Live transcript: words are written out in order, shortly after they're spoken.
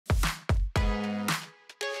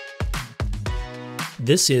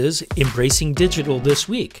This is Embracing Digital This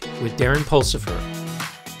Week with Darren Pulsifer.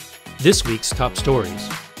 This week's top stories.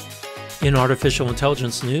 In artificial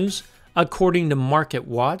intelligence news, according to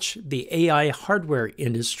MarketWatch, the AI hardware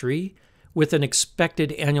industry, with an expected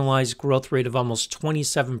annualized growth rate of almost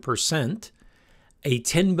 27%, a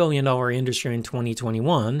 $10 billion industry in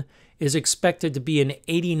 2021, is expected to be an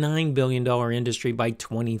 $89 billion industry by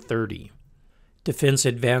 2030. Defense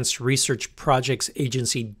Advanced Research Projects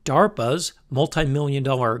Agency DARPA's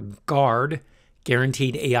multi-million-dollar GARD,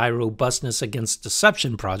 Guaranteed AI Robustness Against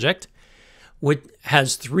Deception project, which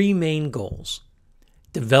has three main goals: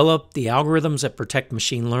 develop the algorithms that protect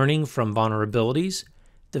machine learning from vulnerabilities,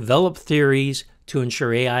 develop theories to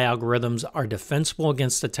ensure AI algorithms are defensible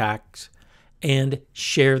against attacks, and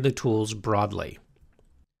share the tools broadly.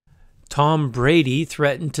 Tom Brady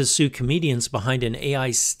threatened to sue comedians behind an AI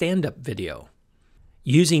stand-up video.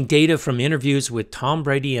 Using data from interviews with Tom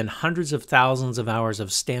Brady and hundreds of thousands of hours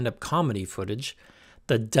of stand-up comedy footage,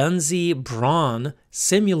 the Dudsey branh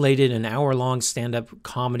simulated an hour-long stand-up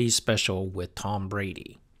comedy special with Tom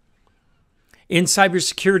Brady. In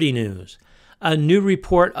cybersecurity news, a new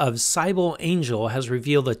report of CybelAngel has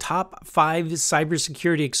revealed the top 5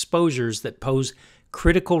 cybersecurity exposures that pose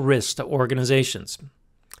critical risks to organizations.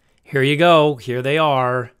 Here you go. Here they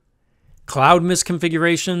are. Cloud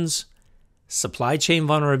misconfigurations, supply chain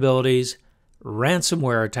vulnerabilities,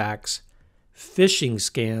 ransomware attacks, phishing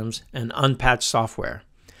scams, and unpatched software.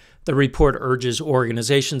 The report urges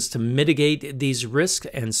organizations to mitigate these risks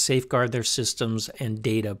and safeguard their systems and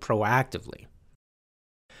data proactively.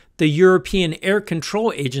 The European Air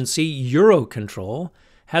Control Agency, Eurocontrol,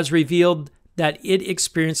 has revealed that it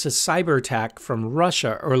experienced a cyber attack from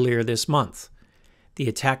Russia earlier this month. The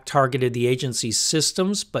attack targeted the agency's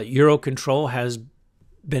systems, but Eurocontrol has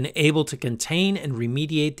been able to contain and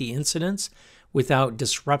remediate the incidents without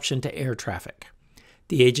disruption to air traffic.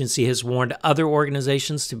 The agency has warned other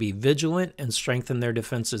organizations to be vigilant and strengthen their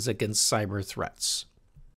defenses against cyber threats.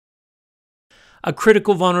 A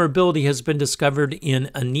critical vulnerability has been discovered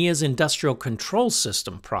in ANIA's industrial control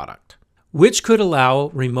system product, which could allow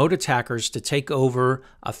remote attackers to take over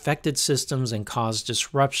affected systems and cause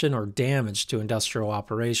disruption or damage to industrial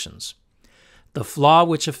operations. The flaw,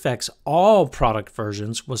 which affects all product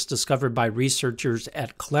versions, was discovered by researchers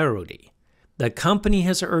at Clarity. The company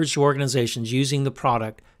has urged organizations using the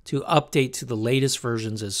product to update to the latest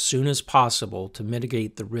versions as soon as possible to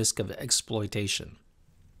mitigate the risk of exploitation.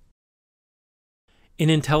 In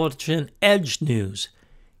intelligent edge news,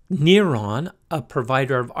 Neuron, a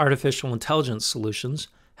provider of artificial intelligence solutions,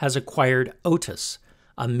 has acquired Otis,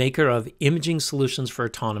 a maker of imaging solutions for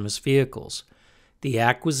autonomous vehicles. The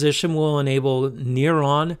acquisition will enable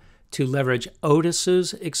Neuron to leverage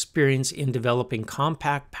Otis's experience in developing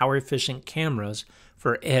compact, power-efficient cameras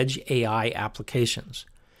for edge AI applications.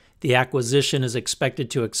 The acquisition is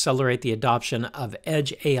expected to accelerate the adoption of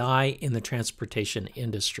edge AI in the transportation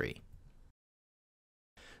industry.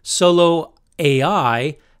 Solo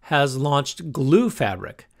AI has launched Glue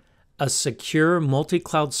Fabric, a secure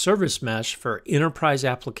multi-cloud service mesh for enterprise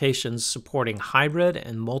applications supporting hybrid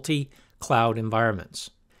and multi-cloud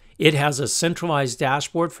environments. It has a centralized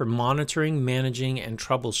dashboard for monitoring, managing, and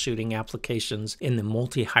troubleshooting applications in the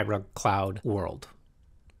multi-hybrid cloud world.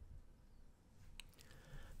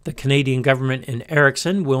 The Canadian government and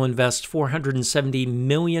Ericsson will invest 470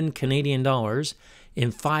 million Canadian dollars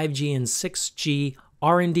in 5G and 6G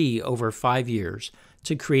R&D over 5 years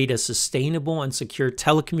to create a sustainable and secure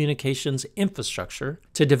telecommunications infrastructure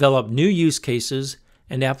to develop new use cases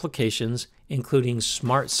and applications, including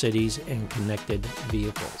smart cities and connected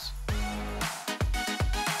vehicles.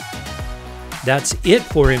 That's it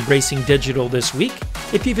for Embracing Digital this week.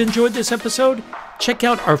 If you've enjoyed this episode, check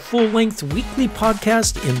out our full-length weekly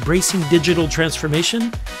podcast, Embracing Digital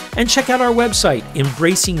Transformation, and check out our website,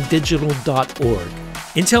 embracingdigital.org.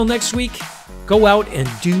 Until next week, go out and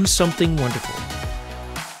do something wonderful.